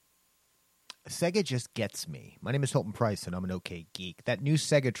Sega just gets me. My name is Hilton Price, and I'm an OK geek. That new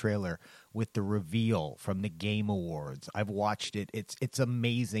Sega trailer with the reveal from the Game Awards, I've watched it. It's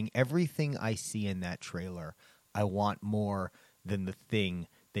amazing. Everything I see in that trailer, I want more than the thing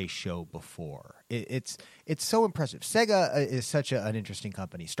they show before. It's so impressive. Sega is such an interesting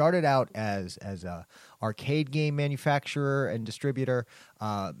company. Started out as a arcade game manufacturer and distributor,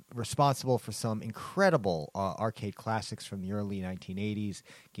 responsible for some incredible arcade classics from the early 1980s.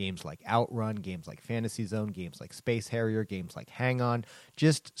 Games like Outrun, games like Fantasy Zone, games like Space Harrier, games like Hang On.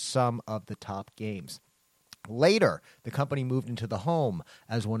 Just some of the top games. Later, the company moved into the home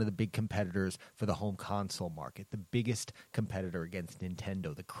as one of the big competitors for the home console market, the biggest competitor against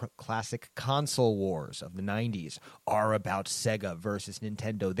Nintendo. The classic console wars of the 90s are about Sega versus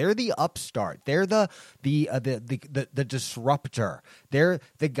Nintendo. They're the upstart. They're the disruptor. They're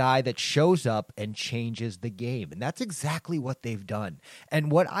the guy that shows up and changes the game. And that's exactly what they've done.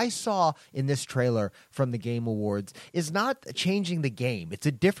 And what I saw in this trailer from the Game Awards is not changing the game. It's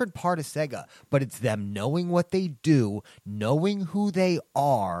a different part of Sega, but it's them knowing what they do, knowing who they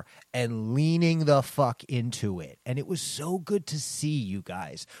are, and leaning the fuck into it. And it was so good to see, you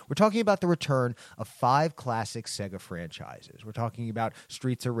guys. We're talking about the return of 5 classic Sega franchises. We're talking about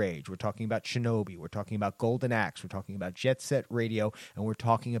Streets of Rage. We're talking about Shinobi. We're talking about Golden Axe. We're talking about Jet Set Radio. And we're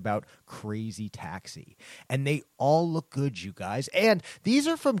talking about Crazy Taxi. And they all look good, you guys. And these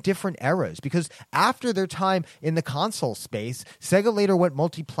are from different eras, because after their time in the console space, Sega later went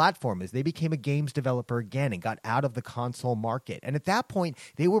multi-platform as they became a games developer again and got out of the console market. And at that point,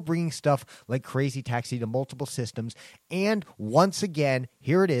 they were bringing stuff like Crazy Taxi to multiple systems. And once again,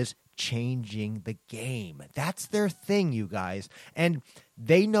 here it is, changing the game. That's their thing, you guys. And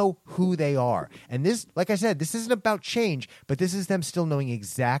they know who they are. And this, like I said, this isn't about change, but this is them still knowing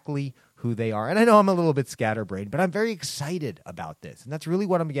exactly who they are. And I know I'm a little bit scatterbrained, but I'm very excited about this. And that's really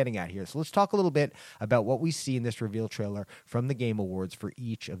what I'm getting at here. So let's talk a little bit about what we see in this reveal trailer from the Game Awards for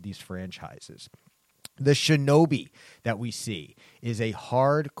each of these franchises. The Shinobi that we see is a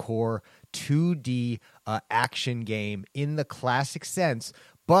hardcore 2D action game in the classic sense,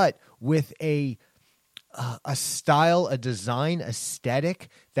 but with a style, a design aesthetic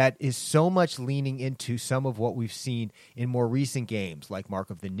that is so much leaning into some of what we've seen in more recent games, like Mark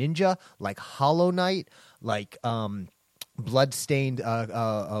of the Ninja, like Hollow Knight, like Bloodstained, the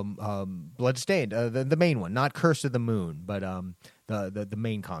main one, not Curse of the Moon, but the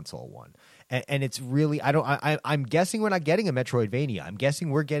main console one. And it's really, I'm guessing we're not getting a Metroidvania. I'm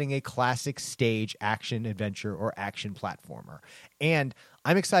guessing we're getting a classic stage action adventure or action platformer. And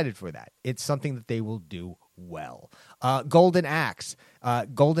I'm excited for that. It's something that they will do well. Golden Axe.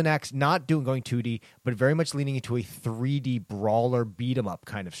 Golden Axe not going 2D, but very much leaning into a 3D brawler beat-em-up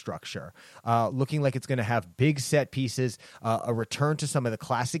kind of structure. Looking like it's going to have big set pieces, a return to some of the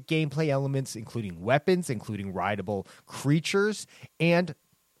classic gameplay elements, including weapons, including rideable creatures, and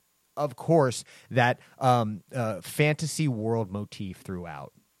of course, that fantasy world motif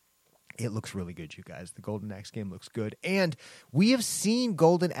throughout. It looks really good, you guys. The Golden Axe game looks good. And we have seen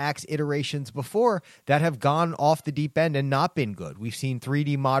Golden Axe iterations before that have gone off the deep end and not been good. We've seen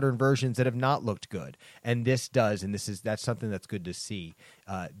 3D modern versions that have not looked good. And this does, and that's something that's good to see,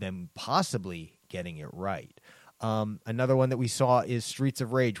 them possibly getting it right. Another one that we saw is Streets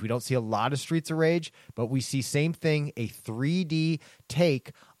of Rage. We don't see a lot of Streets of Rage, but we see same thing, a 3D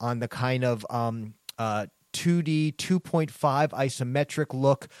take on the kind of 2D 2.5 isometric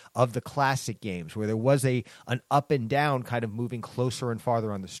look of the classic games, where there was an up and down kind of moving closer and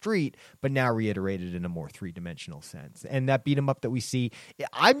farther on the street, but now reiterated in a more three-dimensional sense. And that beat 'em up that we see,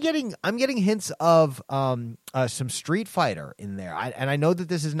 I'm getting hints of some Street Fighter in there. And I know that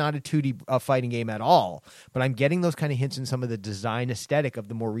this is not a 2D fighting game at all, but I'm getting those kind of hints in some of the design aesthetic of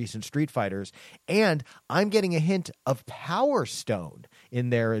the more recent Street Fighters. And I'm getting a hint of Power Stone in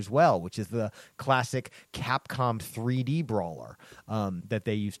there as well, which is the classic Capcom 3D brawler that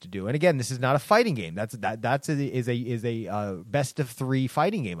they used to do. And again, this is not a fighting game. That's a best of 3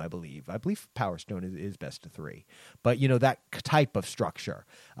 fighting game, I believe. I believe Power Stone is best of 3. But that type of structure.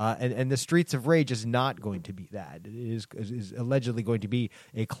 And the Streets of Rage is not going to be that. It is allegedly going to be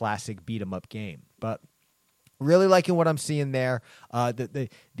a classic beat 'em up game. But really liking what I'm seeing there.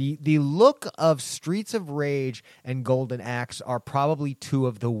 The look of Streets of Rage and Golden Axe are probably 2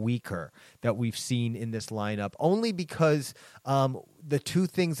 of the weaker. that we've seen in this lineup, only because the two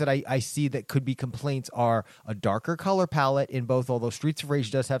things that I see that could be complaints are a darker color palette in both, although Streets of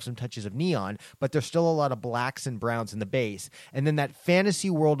Rage does have some touches of neon, but there's still a lot of blacks and browns in the base. And then that fantasy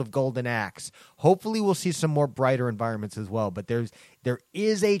world of Golden Axe. Hopefully we'll see some more brighter environments as well, but there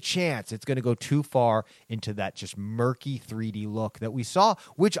is a chance it's going to go too far into that just murky 3D look that we saw,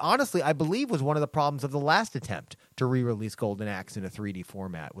 which honestly I believe was one of the problems of the last attempt to re-release Golden Axe in a 3D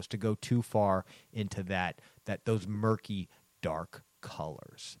format, was to go too far into those murky, dark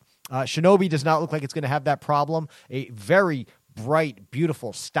colors. Shinobi does not look like it's going to have that problem. A very bright,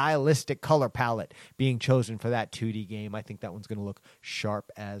 beautiful, stylistic color palette being chosen for that 2D game. I think that one's going to look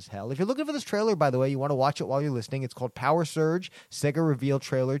sharp as hell. If you're looking for this trailer, by the way, you want to watch it while you're listening. It's called Power Surge, Sega Reveal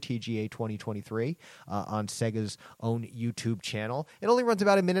Trailer TGA 2023 on Sega's own YouTube channel. It only runs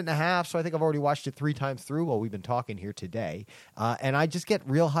about a minute and a half, so I think I've already watched it 3 times through while we've been talking here today. And I just get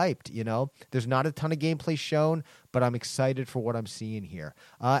real hyped, you know. There's not a ton of gameplay shown, but I'm excited for what I'm seeing here.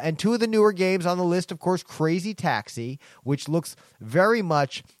 And 2 of the newer games on the list, of course, Crazy Taxi, which looks very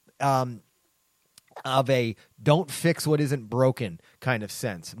much of a don't fix what isn't broken kind of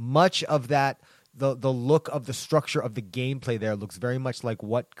sense. Much of that, the look of the structure of the gameplay there looks very much like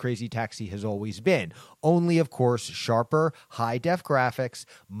what Crazy Taxi has always been. Only, of course, sharper, high-def graphics,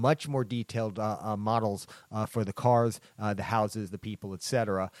 much more detailed models for the cars, the houses, the people,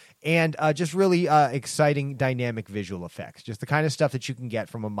 etc. And just really exciting dynamic visual effects. Just the kind of stuff that you can get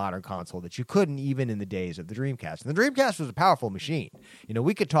from a modern console that you couldn't even in the days of the Dreamcast. And the Dreamcast was a powerful machine. You know,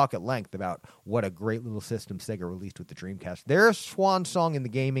 we could talk at length about what a great little system Sega released with the Dreamcast. Their swan song in the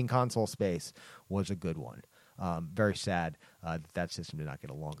gaming console space was a good one. Very sad that system did not get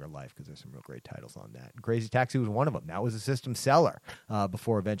a longer life, because there's some real great titles on that. And Crazy Taxi was one of them. That was a system seller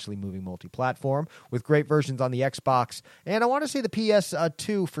before eventually moving multi-platform, with great versions on the Xbox. And I want to say the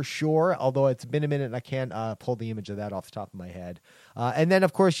PS2 for sure, although it's been a minute and I can't pull the image of that off the top of my head. And then,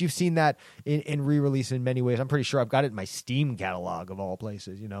 of course, you've seen that in re-release in many ways. I'm pretty sure I've got it in my Steam catalog of all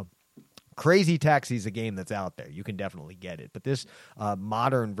places, you know. Crazy Taxi is a game that's out there. You can definitely get it. But this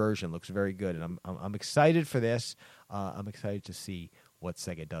modern version looks very good, and I'm excited for this. I'm excited to see what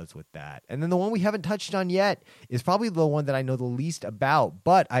Sega does with that. And then the one we haven't touched on yet is probably the one that I know the least about,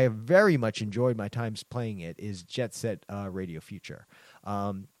 but I have very much enjoyed my times playing it, is Jet Set Radio Future.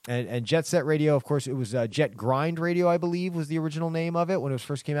 And Jet Set Radio, of course, it was Jet Grind Radio, I believe, was the original name of it when it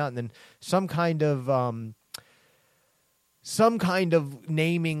first came out, and then some kind of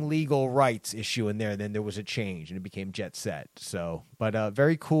naming legal rights issue in there. And then there was a change and it became Jet Set. So, but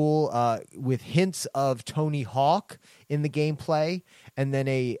very cool with hints of Tony Hawk in the gameplay, and then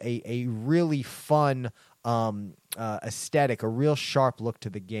a really fun aesthetic, a real sharp look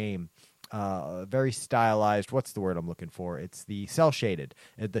to the game. Very stylized. What's the word I'm looking for? It's the cel-shaded.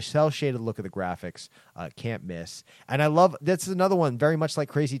 The cel-shaded look of the graphics can't miss. And I love, that's another one very much like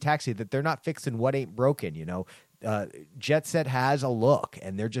Crazy Taxi, that they're not fixing what ain't broken, you know. Jet Set has a look,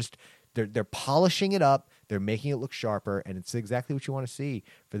 and they're polishing it up. They're making it look sharper, and it's exactly what you want to see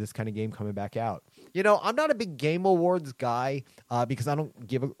for this kind of game coming back out. You know, I'm not a big Game Awards guy because I don't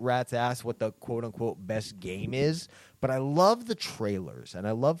give a rat's ass what the quote-unquote best game is, but I love the trailers, and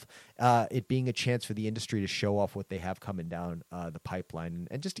I love it being a chance for the industry to show off what they have coming down the pipeline,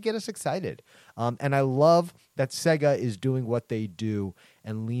 and just to get us excited. And I love that Sega is doing what they do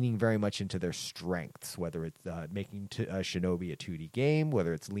and leaning very much into their strengths, whether it's making Shinobi a 2D game,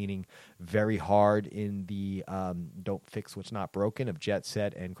 whether it's leaning very hard in the don't fix what's not broken of Jet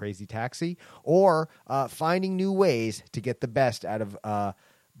Set and Crazy Taxi, or finding new ways to get the best out of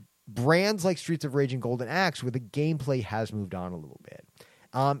brands like Streets of Rage and Golden Axe, where the gameplay has moved on a little bit.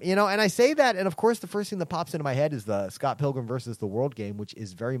 You know, and I say that, and of course the first thing that pops into my head is the Scott Pilgrim versus the World game, which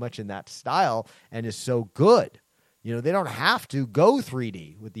is very much in that style and is so good. You know, they don't have to go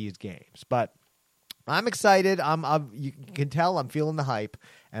 3D with these games, but I'm excited. You can tell I'm feeling the hype,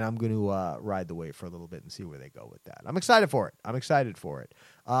 and I'm going to ride the wave for a little bit and see where they go with that. I'm excited for it.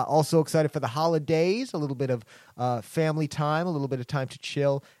 Also excited for the holidays, a little bit of family time, a little bit of time to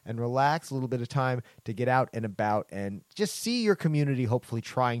chill and relax, a little bit of time to get out and about and just see your community hopefully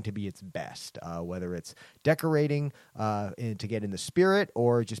trying to be its best, whether it's decorating to get in the spirit,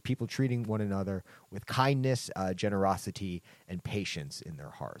 or just people treating one another with kindness, generosity, and patience in their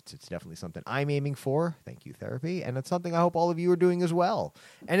hearts. It's definitely something I'm aiming for. Thank you, therapy. And it's something I hope all of you are doing as well.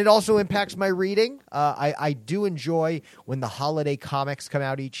 And it also impacts my reading. I do enjoy when the holiday comics come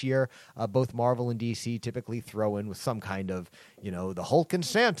out each year. Both Marvel and DC typically throw in with some kind of, you know, the Hulk and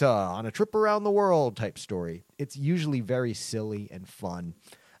Santa on a trip around the world type story. It's usually very silly and fun.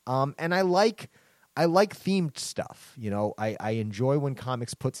 And I like I like themed stuff. I enjoy when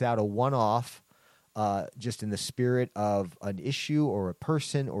comics puts out a one-off, just in the spirit of an issue or a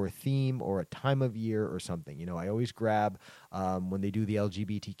person or a theme or a time of year or something. I always grab when they do the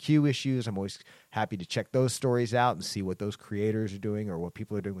LGBTQ issues. I'm always happy to check those stories out and see what those creators are doing or what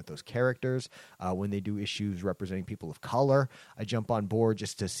people are doing with those characters. When they do issues representing people of color, I jump on board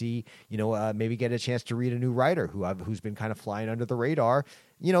just to see, maybe get a chance to read a new writer who's been kind of flying under the radar.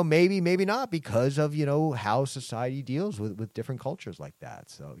 Maybe not because of, how society deals with different cultures like that.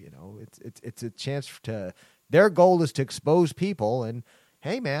 So, it's a chance their goal is to expose people and,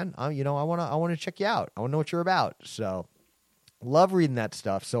 hey man, I want to check you out. I want to know what you're about. So love reading that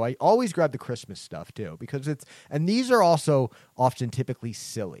stuff. So I always grab the Christmas stuff too, because and these are also often typically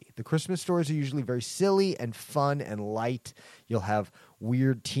silly. The Christmas stories are usually very silly and fun and light. You'll have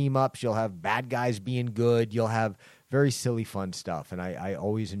weird team ups. You'll have bad guys being good. You'll have very silly, fun stuff, and I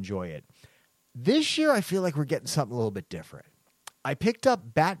always enjoy it. This year, I feel like we're getting something a little bit different. I picked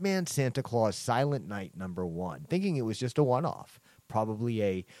up Batman Santa Claus Silent Night #1, thinking it was just a one-off, probably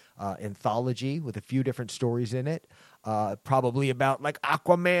a anthology with a few different stories in it, probably about like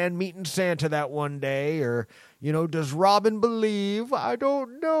Aquaman meeting Santa that one day, or, does Robin believe? I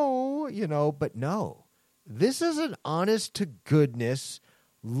don't know, but no. This is an honest-to-goodness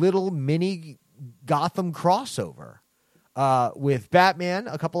little mini Gotham crossover with Batman,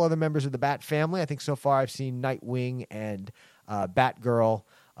 a couple other members of the Bat family. I think so far I've seen Nightwing and Batgirl.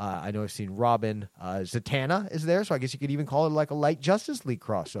 I know I've seen Robin. Zatanna is there, so I guess you could even call it like a light Justice League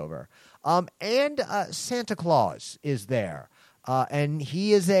crossover. And Santa Claus is there. And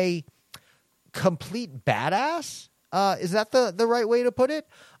he is a complete badass. Is that the right way to put it?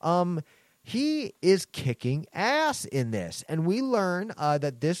 He is kicking ass in this. And we learn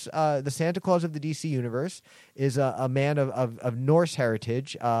that the Santa Claus of the DC universe is a man of Norse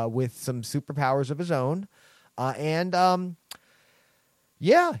heritage with some superpowers of his own.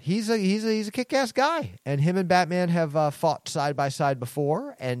 Yeah, he's a kick-ass guy. And him and Batman have fought side by side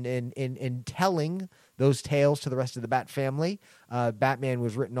before. And in telling those tales to the rest of the Bat family, Batman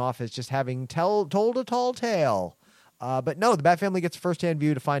was written off as just having told a tall tale. But no, the Bat family gets a first-hand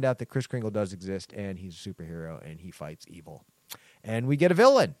view to find out that Kris Kringle does exist, and he's a superhero, and he fights evil. And we get a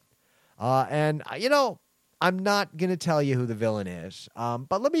villain. I'm not going to tell you who the villain is,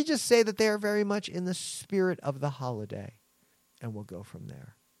 but let me just say that they are very much in the spirit of the holiday, and we'll go from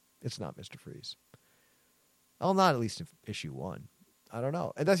there. It's not Mr. Freeze. Well, not at least in issue 1. I don't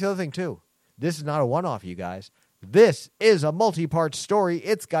know. And that's the other thing, too. This is not a one-off, you guys. This is a multi-part story.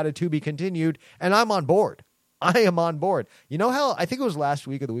 It's got a to be continued, and I'm on board. I am on board. You know how, I think it was last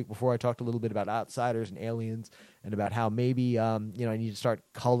week or the week before, I talked a little bit about Outsiders and Aliens and about how maybe, I need to start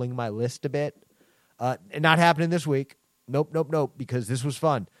culling my list a bit. Not happening this week. Nope, because this was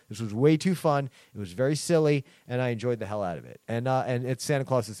fun. This was way too fun. It was very silly, and I enjoyed the hell out of it. And it's Santa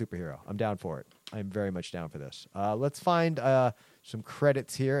Claus the Superhero. I'm down for it. I'm very much down for this. Let's find some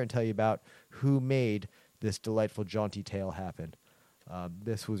credits here and tell you about who made this delightful, jaunty tale happen.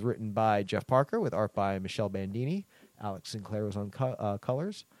 This was written by Jeff Parker with art by Michelle Bandini. Alex Sinclair was on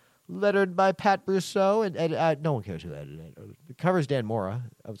colors. Lettered by Pat Brousseau. And no one cares who edited it. The cover's Dan Mora.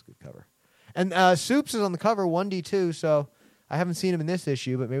 That was a good cover. And Soups is on the cover, 1D2, so I haven't seen him in this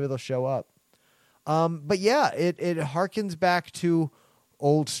issue, but maybe they'll show up. But yeah, it harkens back to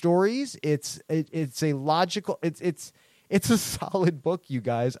old stories. It's a logical... It's a solid book, you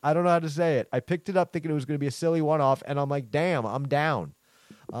guys. I don't know how to say it. I picked it up thinking it was going to be a silly one-off, and I'm like, damn, I'm down.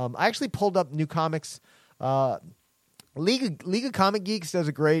 I actually pulled up New Comics. League of Comic Geeks does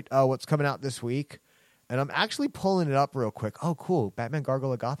a great what's coming out this week, and I'm actually pulling it up real quick. Oh, cool. Batman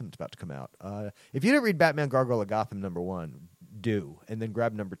Gargoyle of Gotham is about to come out. If you didn't read Batman Gargoyle of Gotham #1, do, and then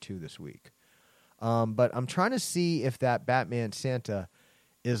grab #2 this week. But I'm trying to see if that Batman Santa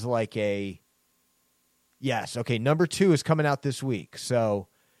is like a... Yes, okay, #2 is coming out this week. So,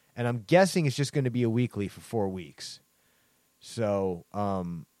 and I'm guessing it's just going to be a weekly for 4 weeks. So,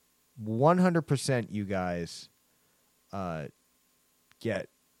 100% you guys get,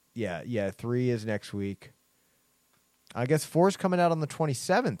 3 is next week. I guess 4 is coming out on the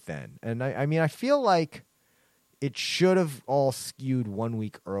 27th then. And I feel like it should have all skewed 1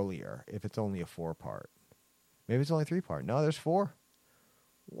 week earlier if it's only a 4-part. Maybe it's only 3-part. No, there's 4.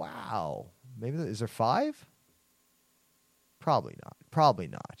 Wow. Maybe is there 5? Probably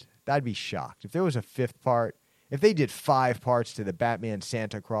not. I'd be shocked if there was a 5th part. If they did 5 parts to the Batman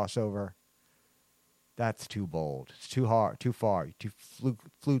Santa crossover, that's too bold. It's too hard, too far. You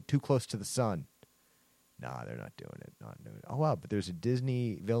flew too close to the sun. Nah, they're not doing it. Oh wow, but there's a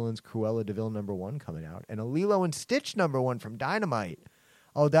Disney Villains Cruella de Vil #1 coming out, and a Lilo and Stitch #1 from Dynamite.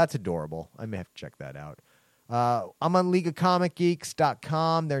 Oh, that's adorable. I may have to check that out. I'm on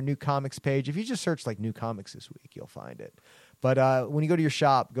leagueofcomicgeeks.com, their new comics page. If you just search like new comics this week, you'll find it. But when you go to your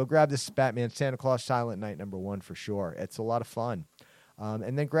shop, go grab this Batman Santa Claus Silent Night #1 for sure. It's a lot of fun.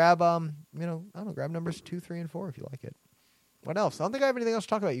 And then grab, grab numbers 2, 3, and 4 if you like it. What else? I don't think I have anything else to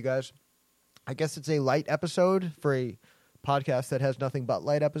talk about, you guys. I guess it's a light episode for a podcast that has nothing but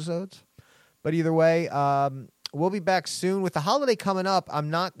light episodes. But either way, we'll be back soon. With the holiday coming up,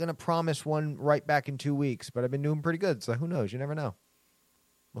 I'm not going to promise one right back in 2 weeks, but I've been doing pretty good, so who knows? You never know.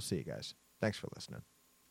 We'll see you guys. Thanks for listening.